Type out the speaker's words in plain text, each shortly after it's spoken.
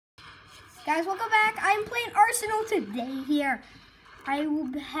Guys, welcome back. I'm playing Arsenal today here. I will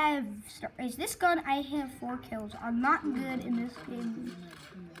have, is this gun, I have 4 kills. I'm not good in this game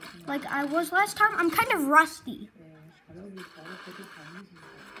like I was last time. I'm kind of rusty.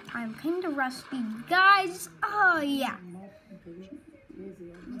 Guys. Oh, yeah.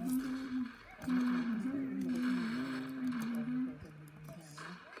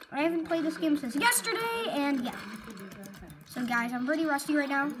 I haven't played this game since yesterday, and yeah. So, guys, I'm pretty rusty right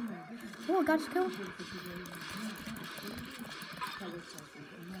now. Oh, I got his kill. Okay.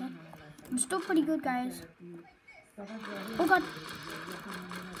 I'm still pretty good, guys. Oh, God.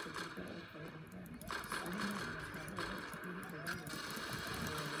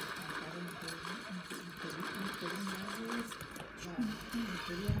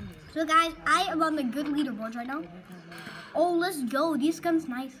 So, guys, I am on the good leaderboards right now. Oh, let's go. This gun's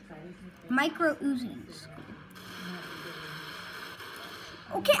nice. Micro Uzis.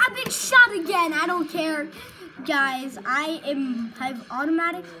 Okay, I've been shot again. I don't care. Guys, I have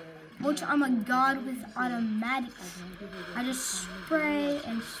automatics, which I'm a god with automatics. I just spray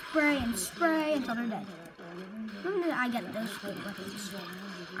and spray and spray until they're dead. And then I get those good weapons.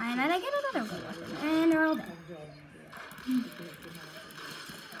 And then I get another good weapon. And they're all dead.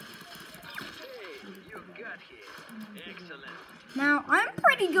 Now, I'm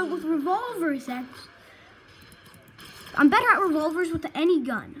pretty good with revolvers. I'm better at revolvers with any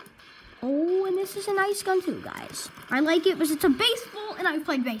gun. Oh, and this is a nice gun too, guys. I like it because it's a baseball, and I've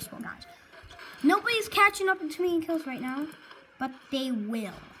played baseball, guys. Nobody's catching up to me in kills right now, but they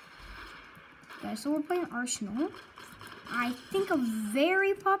will. Guys, so we're playing Arsenal. I think a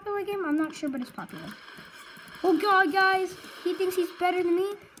very popular game. I'm not sure, but it's popular. Oh, God, guys. He thinks he's better than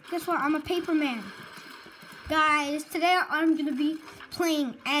me. Guess what? I'm a paper man. Guys, today I'm going to be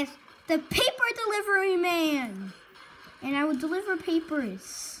playing as the paper delivery man. And I will deliver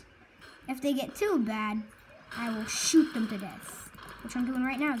papers. If they get too bad, I will shoot them to death. Which I'm doing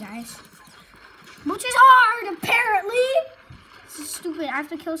right now, guys. Which is hard, apparently. This is stupid. I have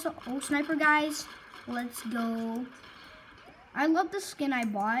to kill some sniper, guys. Let's go. I love the skin I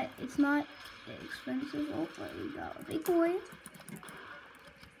bought. It's not expensive. Oh, but we got a big boy.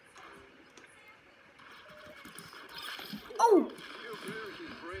 Oh!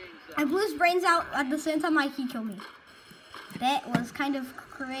 I blew his brains out at the same time he killed me. That was kind of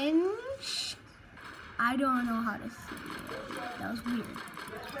cringe. I don't know how to say it. That was weird.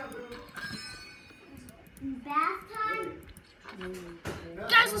 Bath time?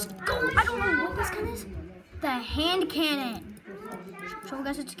 Guys, let's go. I don't know what this gun is. The hand cannon. Show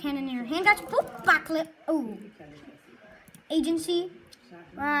guys it's a cannon in your hand. Guys, boop, backflip. Oh. Agency.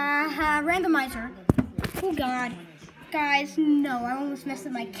 Randomizer. Oh, God. Guys, no. I almost messed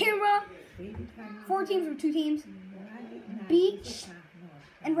up my camera. 4 teams or 2 teams. Beach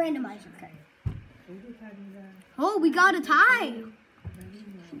and randomizer. Okay. Oh, we got a tie.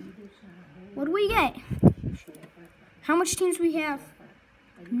 What do we get? How much teams do we have?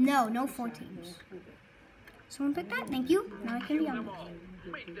 No 4 teams. Someone pick that? Thank you. Now I can be on.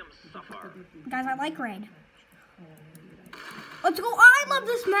 Guys, I like red. Let's go. Oh, I love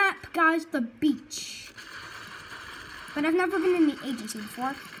this map, guys. The beach. But I've never been in the agency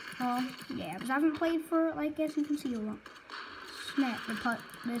before. Well, yeah, because I haven't played for, like, as you can see, a lot. Snap the putt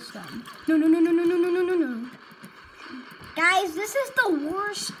this gun. No. Guys, this is the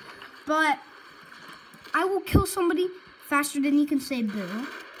worst, but I will kill somebody faster than you can say boo.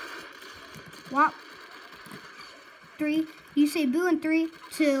 What? 3. You say boo in 3,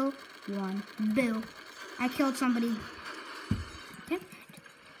 2, 1. Boo. I killed somebody.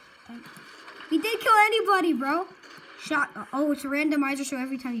 He didn't kill anybody, bro. Shot. Oh, it's a randomizer, so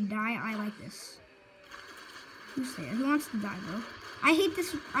every time you die, I like this. Who's there? Who wants to die, bro? I hate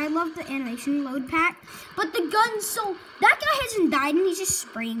this. I love the animation load pack, but the gun's so... That guy hasn't died, and he's just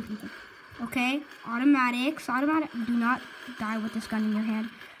spraying people. Okay? Automatics. Automatic. Do not die with this gun in your hand.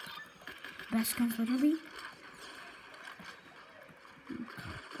 Best guns, literally.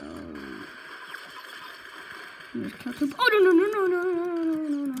 Oh,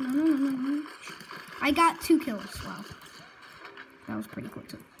 no. I got 2 kills. Wow. That was pretty cool,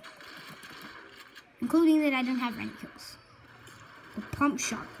 too. Including that I didn't have any kills. The pump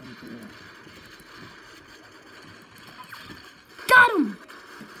shot. Got him!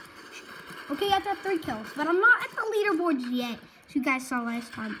 Okay, I got 3 kills. But I'm not at the leaderboards yet. As you guys saw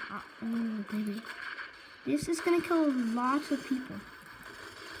last time. Oh, baby. This is going to kill lots of people.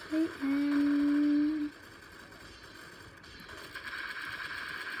 Okay, and...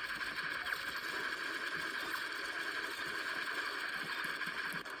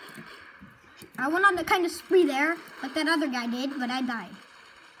 I went on the kind of spree there, like that other guy did, but I died.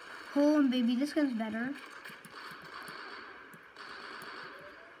 Hold on, baby. This gun's better.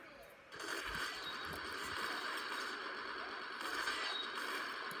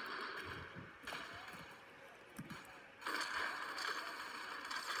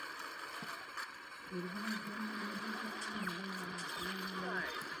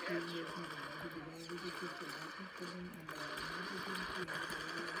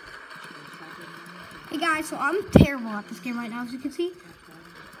 Hey guys, so I'm terrible at this game right now, as you can see.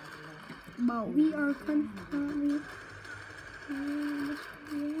 But we are currently.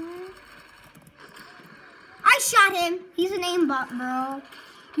 I shot him. He's an aimbot, bro.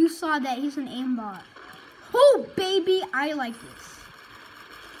 You saw that. He's an aimbot. Oh, baby, I like this.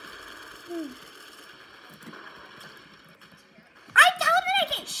 How did I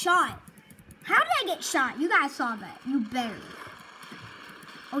get shot? How did I get shot? You guys saw that. You better.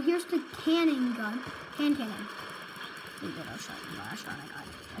 Oh, here's the cannon gun. Cannon. I shot it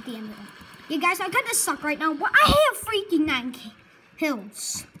at the end of it. Yeah, guys, I kind of suck right now. But I have freaking 9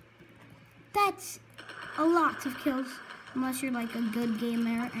 kills. That's a lot of kills. Unless you're like a good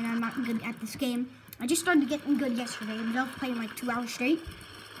gamer, and I'm not good at this game. I just started getting good yesterday. I was playing like 2 hours straight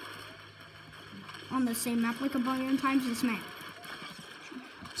on the same map, like a billion times this map.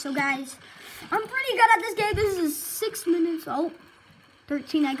 So, guys, I'm pretty good at this game. This is 6 minutes. Oh,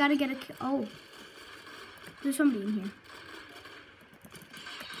 13. I gotta get a kill. Oh, there's somebody in here.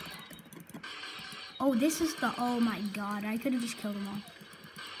 Oh, this is the. Oh my God! I could have just killed them all.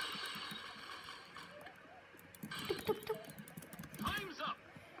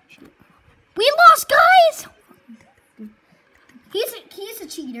 We lost, guys! He's a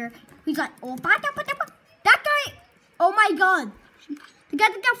cheater. He's like, oh, that guy. Oh my God. The guy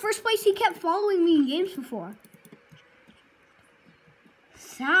that got first place, he kept following me in games before.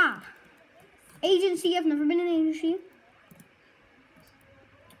 Agency, I've never been in an agency.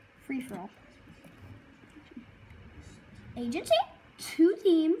 Free for all. Agency? 2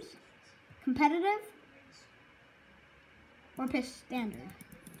 teams. Competitive. Or standard.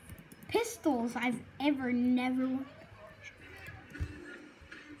 Pistols, I've never won.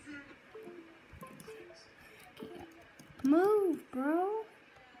 Move, bro.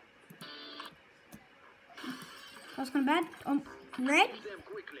 That's kind of bad. Red?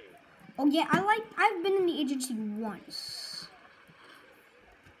 Oh yeah, I've been in the agency once.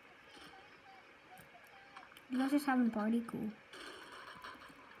 You guys just having a party? Cool.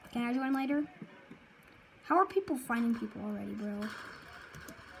 Can I join later? How are people finding people already, bro?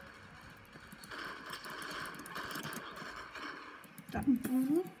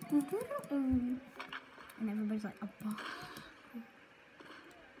 And everybody's like, oh.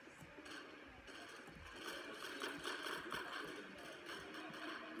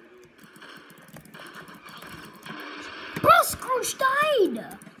 Bro, Scrooge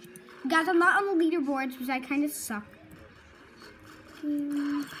died! Guys, I'm not on the leaderboards because I kind of suck.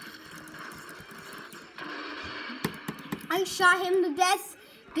 I shot him to death.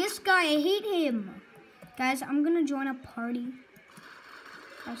 This guy, I hate him. Guys, I'm gonna join a party.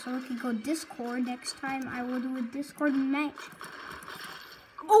 So we can go Discord next time. I will do a Discord match.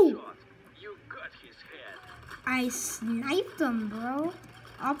 Oh! You got his head. I sniped him, bro.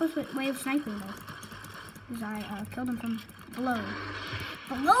 Opposite way of sniping, though. Because I killed him from below.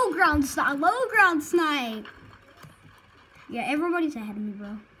 Low ground snipe. Yeah, everybody's ahead of me,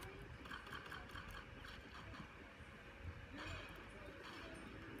 bro.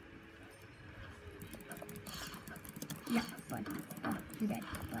 Yeah, but you're dead.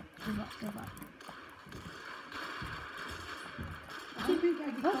 But give up.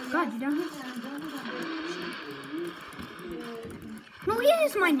 Oh God, you down here? No, he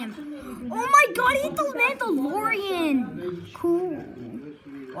is my nymph. Oh my God, he's the Mandalorian. Cool.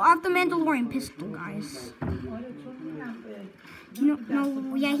 Well, I have the Mandalorian pistol, guys. No,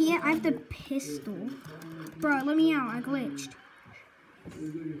 yeah, I have the pistol. Bro, let me out. I glitched.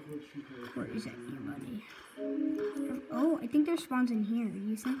 Where is it, buddy? Oh, I think there's spawns in here.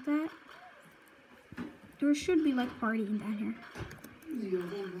 You think that? There should be like partying down here.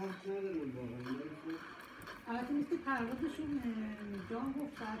 Let me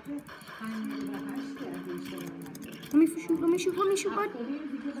shoot, bud.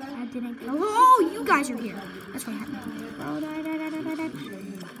 I didn't kill. Oh, you guys are here. That's what happened.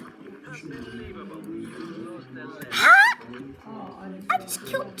 Huh? I just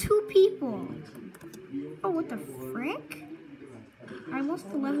killed 2 people. Oh, what the frick? I lost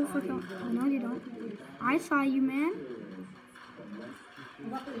the level for kill. Oh, no, you don't. I saw you, man.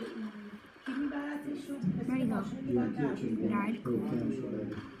 Where'd he go? He died. Cool.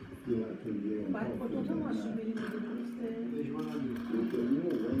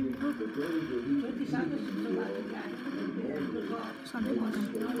 Oh, I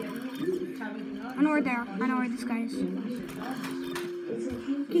know where they are. I know where this guy is.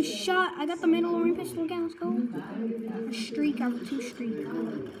 Okay, shot. I got the Mandalorian pistol again. Let's go. A streak. I have a 2 streak.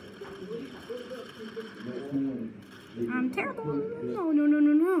 I'm terrible. No.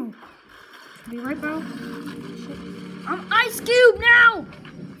 Be right, bro. Shit. I'm Ice Cube now.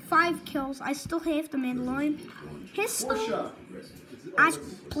 5 kills. I still have the Mandalorian pistol. As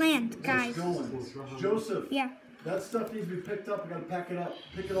planned, guys. Joseph. Yeah. That stuff needs to be picked up. We gotta pack it up.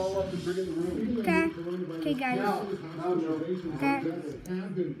 Pick it all up and bring it in the room. Okay. Okay, guys. Okay.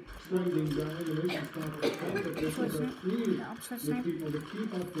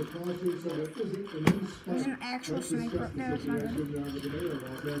 There's an actual sniper up there. That's not good.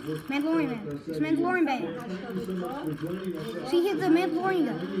 Mandalorian man. It's Mandalorian man. See, here's the Mandalorian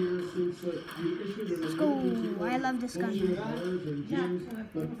gun. Let's go. I love this gun.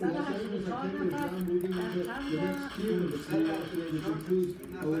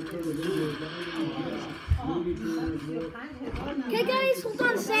 Okay, guys, hold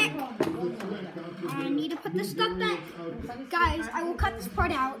on a sec. I need to put this stuff back. Guys, I will cut this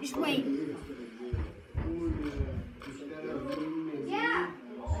part out. Just wait. Yeah.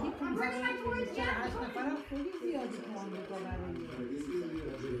 I'm bringing my toys down.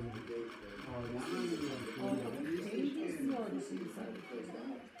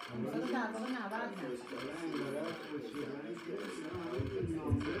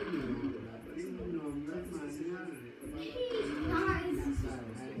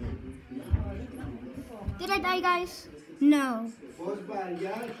 Did I die, guys? No.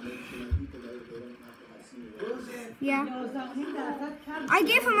 Yeah. I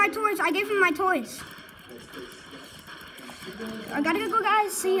gave him my toys. I gotta go,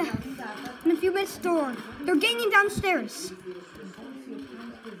 guys. See ya in a few minutes. Store. They're gaining downstairs.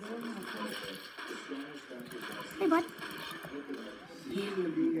 Hey, bud.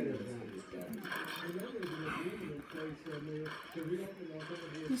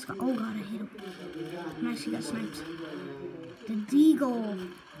 This guy, oh god, I hit him. Nice, he got sniped. The Deagle.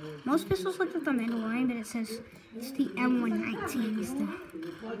 Most pistols look like the Mandalorian, but it says it's the M119. It's the...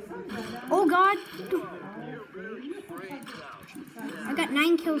 Oh god! I got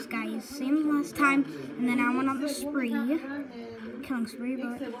 9 kills, guys. Same as last time. And then I went on the spree. Killing spree,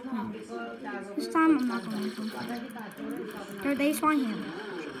 but no. This time I'm not going to. They spawn here.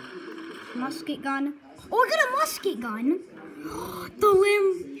 Musket gun. Oh, I got a musket gun. The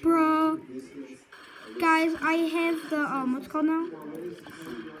limb, bro. Guys, I have the, what's it called now?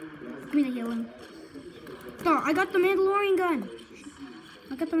 Give me the healing. Oh, I got the Mandalorian gun.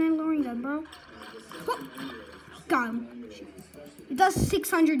 Bro. Oh, got him. It does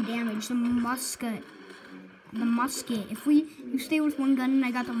 600 damage, the musket. If you stay with one gun and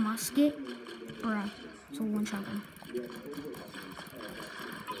I got the musket, bruh, it's a one-shot gun.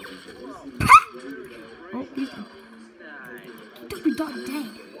 Oh, he's dead. Don't be dog dead.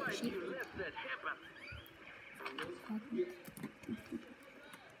 Shit.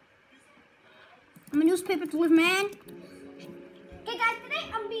 I'm a newspaper delivery man. Okay, guys,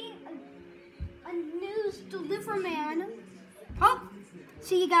 today I'm being a news delivery man. Oh,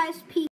 see you guys. Peace.